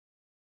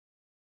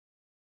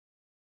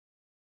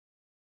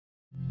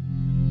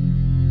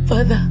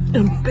Father,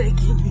 I'm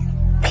begging you.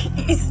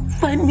 Please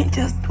find me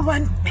just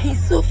one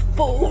piece of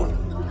bone.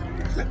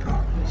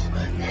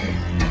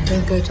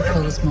 Don't go to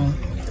Colesmore.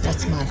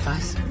 That's my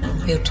advice.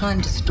 He'll try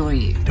and destroy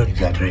you. Don't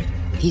exaggerate.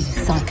 He's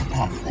a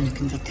psychopath and a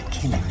convicted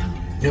killer.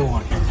 No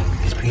one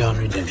is beyond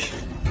redemption.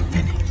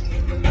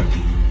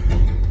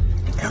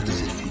 How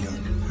does it feel?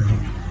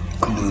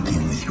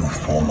 Colluding with your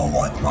former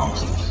white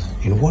masters.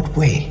 In what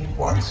way?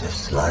 Once a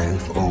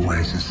slave,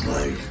 always a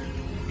slave.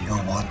 Your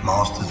white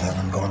masters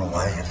haven't gone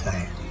away, have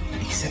they?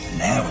 Except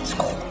now it's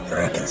called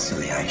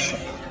reconciliation.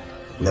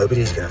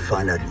 Nobody's gonna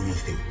find out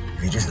anything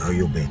if you just owe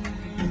your back.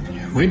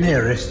 When they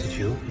arrested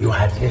you, you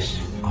had this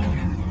on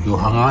you. You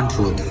hung on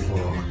to it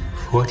for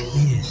 40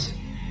 years.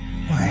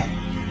 Why?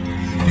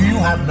 Do you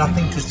have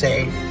nothing to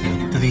say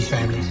to these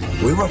families?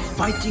 We were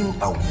fighting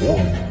a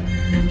war.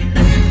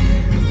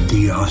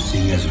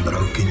 DRC has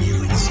broken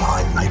you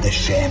inside, made a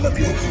sham of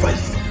your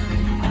faith.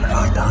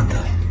 Right, aren't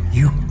I?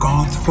 You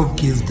can't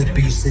forgive the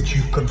beast that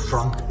you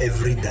confront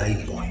every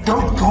day, boy.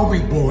 Don't call me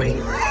boy.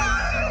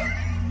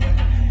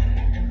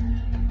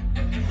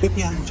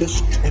 Maybe I'm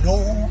just an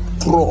old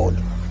fraud,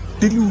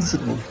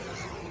 delusional.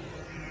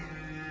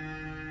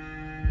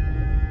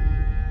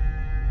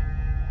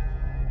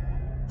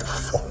 The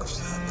fuck is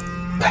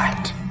that?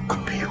 That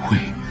could be a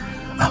way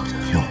out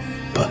of your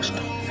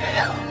personal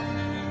hell.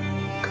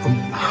 Come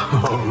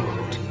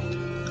out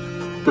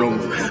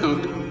from hell.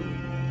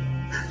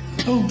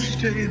 Don't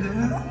stay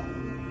there.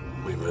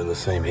 We were in the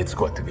same hit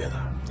squad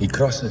together. He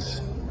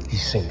crosses, he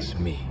sinks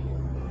me.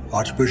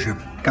 Archbishop,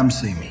 come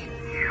see me.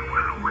 You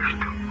will wish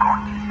to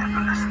God you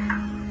never listened.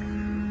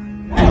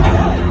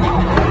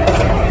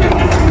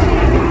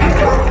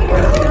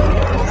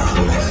 No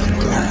lesson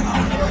to learn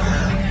on.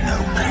 No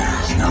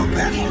prayers, no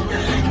begging.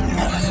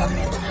 Never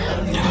submit.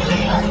 Never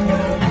leave.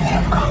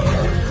 Never come.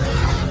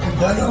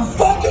 Never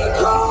fucking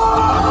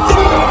come!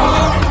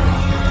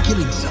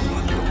 Killing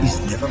someone is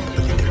never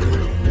political.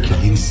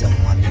 Killing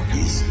someone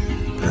is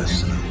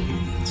personal.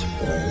 It's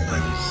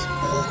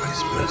always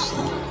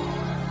personal.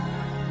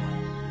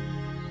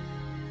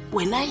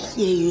 When I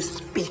hear you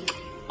speak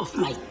of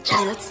my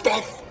child's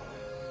death,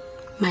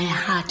 my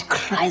heart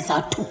cries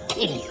out to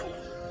kill you.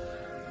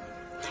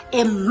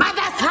 A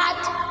mother's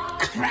heart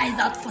cries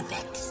out for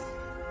that.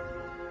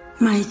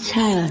 My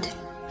child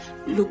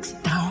looks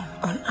down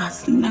on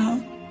us now.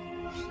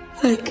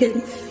 I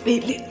can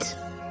feel it.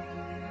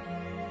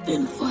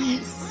 And for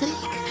her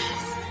sake,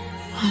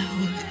 I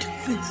will do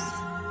this.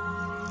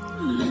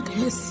 Let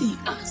her see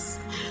us.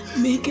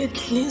 Make a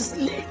clean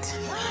slate.